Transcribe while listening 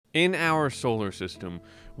In our solar system,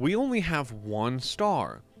 we only have one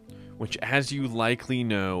star, which, as you likely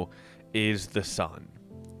know, is the Sun.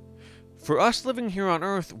 For us living here on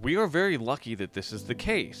Earth, we are very lucky that this is the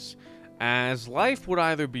case, as life would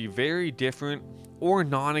either be very different or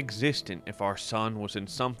non-existent if our Sun was in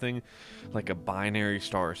something like a binary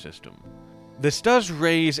star system. This does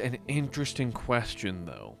raise an interesting question,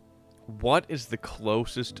 though. What is the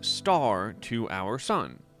closest star to our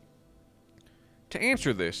Sun? To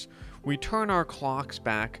answer this, we turn our clocks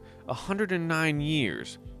back 109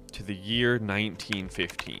 years to the year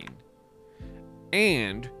 1915.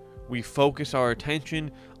 And we focus our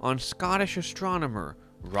attention on Scottish astronomer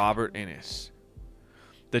Robert Innes.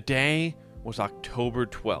 The day was October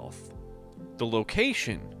 12th. The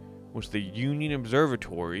location was the Union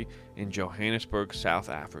Observatory in Johannesburg, South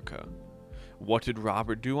Africa. What did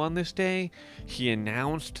Robert do on this day? He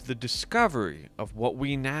announced the discovery of what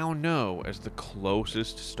we now know as the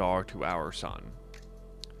closest star to our Sun.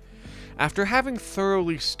 After having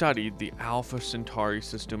thoroughly studied the Alpha Centauri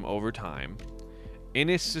system over time,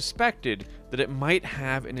 Innes suspected that it might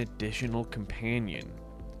have an additional companion.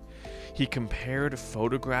 He compared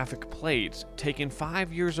photographic plates taken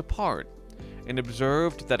 5 years apart and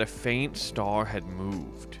observed that a faint star had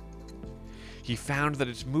moved. He found that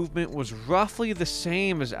its movement was roughly the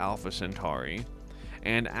same as Alpha Centauri,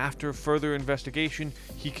 and after further investigation,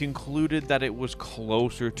 he concluded that it was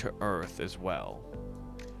closer to Earth as well.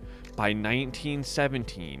 By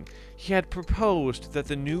 1917, he had proposed that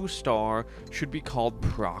the new star should be called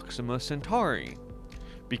Proxima Centauri,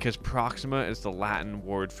 because Proxima is the Latin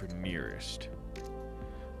word for nearest.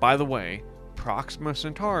 By the way, Proxima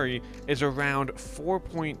Centauri is around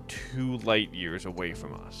 4.2 light years away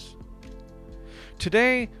from us.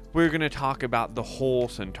 Today, we're going to talk about the whole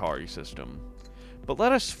Centauri system, but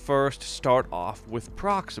let us first start off with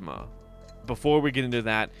Proxima. Before we get into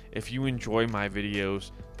that, if you enjoy my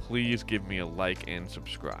videos, please give me a like and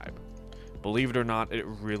subscribe. Believe it or not, it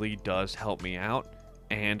really does help me out,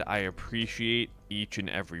 and I appreciate each and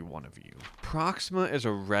every one of you. Proxima is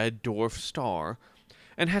a red dwarf star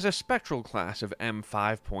and has a spectral class of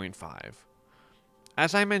M5.5.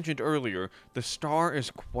 As I mentioned earlier, the star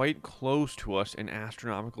is quite close to us in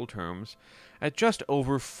astronomical terms, at just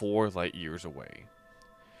over 4 light years away.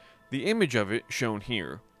 The image of it, shown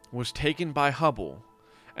here, was taken by Hubble,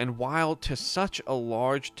 and while to such a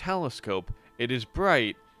large telescope it is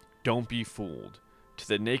bright, don't be fooled. To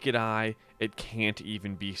the naked eye, it can't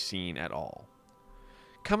even be seen at all.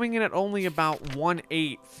 Coming in at only about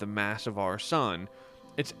 1/8 the mass of our Sun,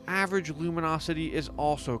 its average luminosity is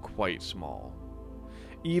also quite small.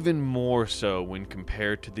 Even more so when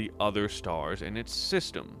compared to the other stars in its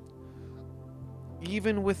system.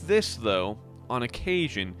 Even with this, though, on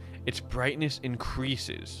occasion, its brightness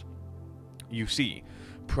increases. You see,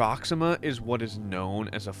 Proxima is what is known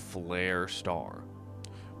as a flare star.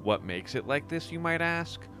 What makes it like this, you might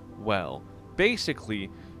ask? Well,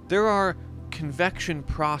 basically, there are convection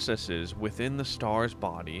processes within the star's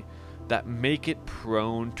body that make it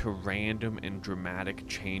prone to random and dramatic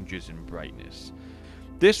changes in brightness.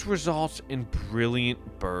 This results in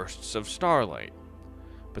brilliant bursts of starlight.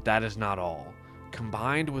 But that is not all.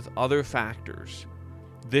 Combined with other factors,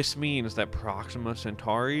 this means that Proxima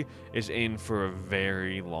Centauri is in for a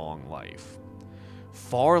very long life.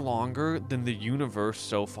 Far longer than the universe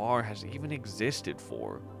so far has even existed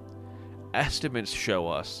for. Estimates show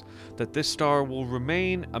us that this star will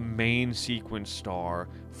remain a main sequence star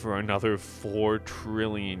for another 4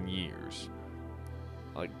 trillion years.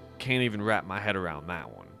 Can't even wrap my head around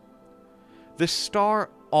that one. This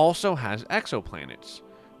star also has exoplanets,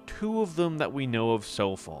 2 of them that we know of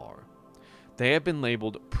so far. They have been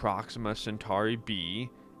labeled Proxima Centauri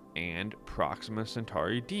B and Proxima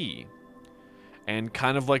Centauri D. And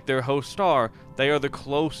kind of like their host star, they are the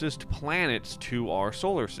closest planets to our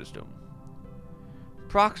solar system.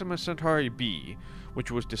 Proxima Centauri B,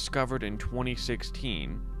 which was discovered in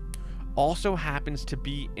 2016, also happens to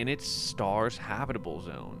be in its star's habitable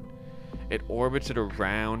zone. It orbits at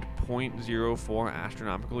around 0.04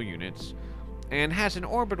 astronomical units and has an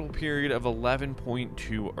orbital period of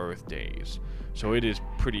 11.2 Earth days, so it is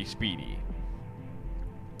pretty speedy.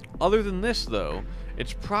 Other than this, though,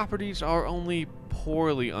 its properties are only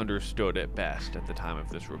poorly understood at best at the time of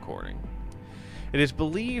this recording. It is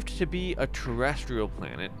believed to be a terrestrial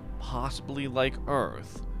planet, possibly like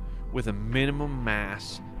Earth, with a minimum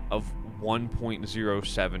mass of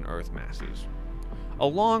 1.07 Earth masses,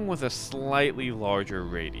 along with a slightly larger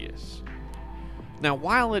radius. Now,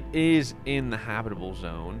 while it is in the habitable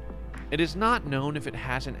zone, it is not known if it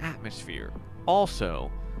has an atmosphere.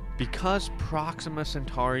 Also, because Proxima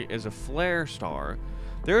Centauri is a flare star,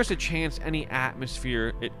 there is a chance any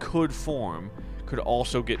atmosphere it could form could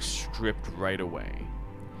also get stripped right away.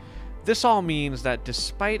 This all means that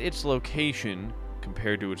despite its location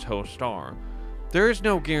compared to its host star, there is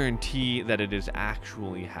no guarantee that it is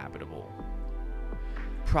actually habitable.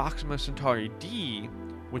 Proxima Centauri D,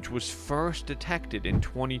 which was first detected in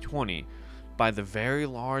 2020 by the Very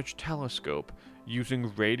Large Telescope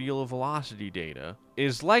using radial velocity data,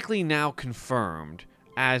 is likely now confirmed,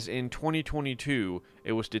 as in 2022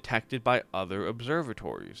 it was detected by other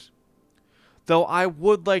observatories. Though I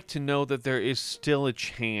would like to know that there is still a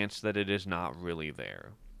chance that it is not really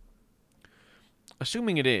there.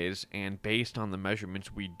 Assuming it is, and based on the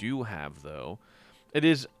measurements we do have though, it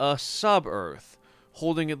is a sub-Earth,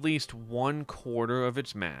 holding at least 1/4 of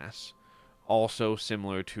its mass, also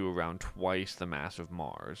similar to around twice the mass of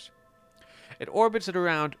Mars. It orbits at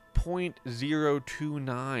around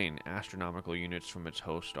 0.029 astronomical units from its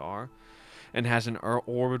host star, and has an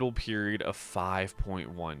orbital period of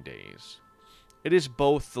 5.1 days. It is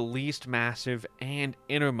both the least massive and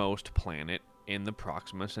innermost planet in the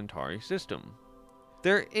Proxima Centauri system.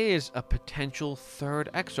 There is a potential third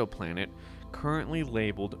exoplanet currently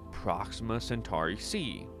labeled Proxima Centauri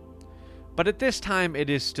C, but at this time it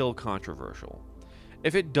is still controversial.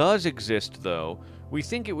 If it does exist though, we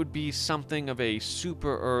think it would be something of a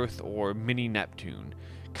super-Earth or mini-Neptune,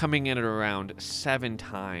 coming in at around 7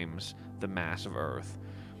 times the mass of Earth,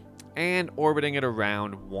 and orbiting at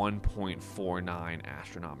around 1.49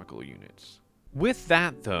 astronomical units. With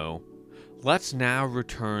that though, let's now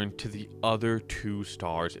return to the other 2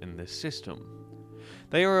 stars in this system.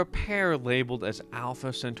 They are a pair labeled as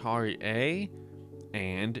Alpha Centauri A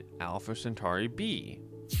and Alpha Centauri B.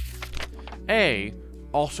 A,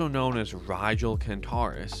 also known as Rigel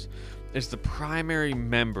Kentaurus, is the primary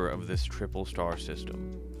member of this triple star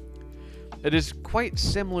system. It is quite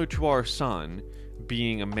similar to our Sun,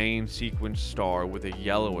 being a main sequence star with a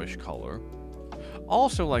yellowish color.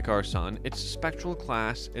 Also like our Sun, its spectral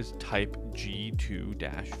class is type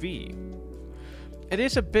G2-V. It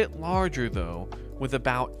is a bit larger though, with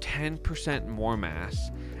about 10% more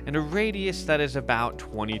mass, and a radius that is about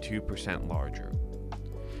 22% larger.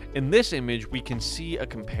 In this image, we can see a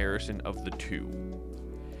comparison of the two.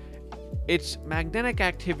 Its magnetic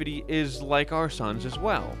activity is like our Sun's as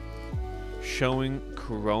well, showing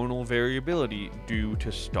coronal variability due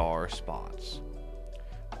to star spots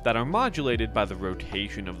that are modulated by the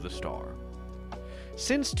rotation of the star.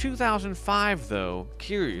 Since 2005 though,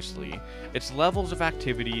 curiously, its levels of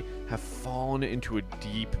activity have fallen into a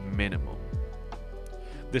deep minimum.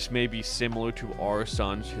 This may be similar to our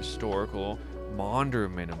Sun's historical Maunder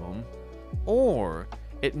minimum, or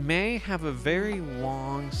it may have a very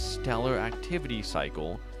long stellar activity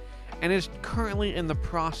cycle and is currently in the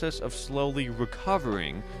process of slowly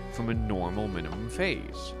recovering from a normal minimum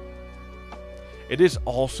phase. It is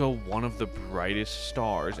also one of the brightest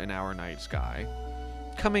stars in our night sky,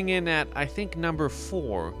 coming in at, I think, number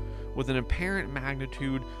 4, with an apparent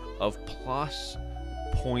magnitude of plus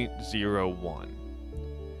 0.01.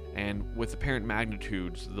 And with apparent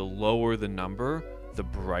magnitudes, the lower the number, the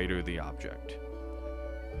brighter the object.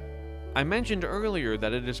 I mentioned earlier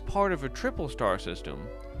that it is part of a triple star system,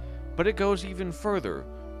 but it goes even further.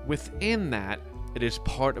 Within that, it is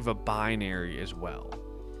part of a binary as well,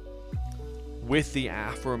 with the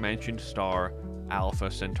aforementioned star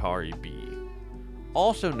Alpha Centauri B,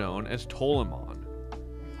 also known as Ptolemy.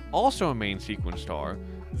 Also a main sequence star,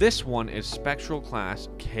 this one is spectral class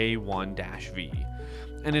K1-V,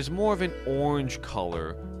 and is more of an orange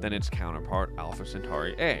color than its counterpart Alpha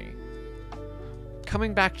Centauri A.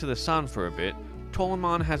 Coming back to the Sun for a bit,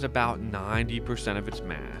 Ptolemy has about 90% of its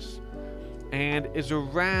mass, and is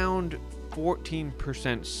around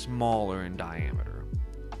 14% smaller in diameter.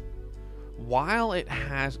 While it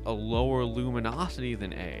has a lower luminosity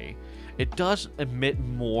than A, it does emit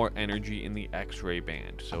more energy in the X-ray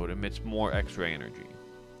band, so it emits more X-ray energy.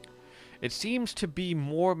 It seems to be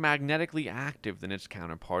more magnetically active than its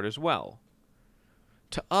counterpart as well.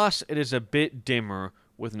 To us, it is a bit dimmer,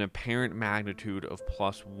 with an apparent magnitude of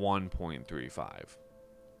plus 1.35.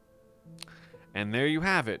 And there you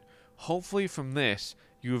have it. Hopefully from this,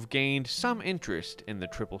 you have gained some interest in the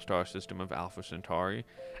triple star system of Alpha Centauri,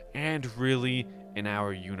 and really in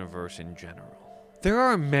our universe in general. There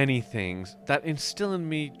are many things that instill in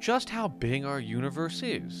me just how big our universe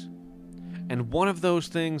is. And one of those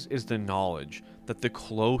things is the knowledge that the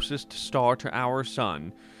closest star to our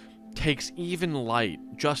Sun takes even light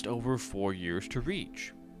just over 4 years to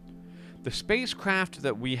reach. The spacecraft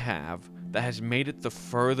that we have that has made it the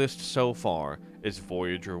furthest so far is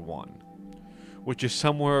Voyager 1, which is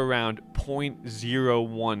somewhere around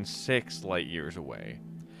 0.016 light years away.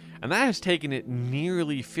 and that has taken it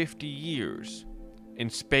nearly 50 years. In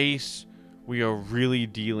space, we are really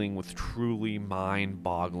dealing with truly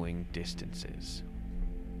mind-boggling distances.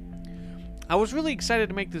 I was really excited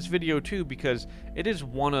to make this video too because it is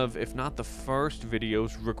one of, if not the first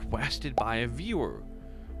videos requested by a viewer,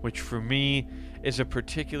 which for me is a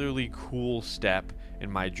particularly cool step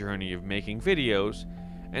in my journey of making videos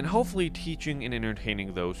and hopefully teaching and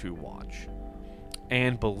entertaining those who watch.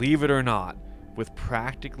 And believe it or not, with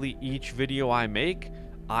practically each video I make,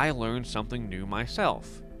 I learn something new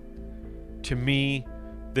myself. To me,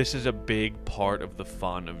 this is a big part of the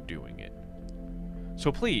fun of doing it.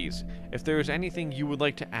 So please, if there is anything you would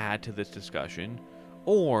like to add to this discussion,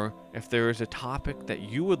 or if there is a topic that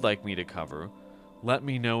you would like me to cover, let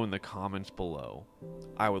me know in the comments below.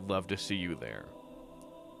 I would love to see you there.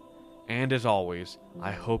 And as always,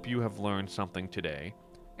 I hope you have learned something today,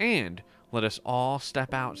 and let us all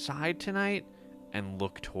step outside tonight and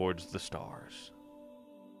look towards the stars.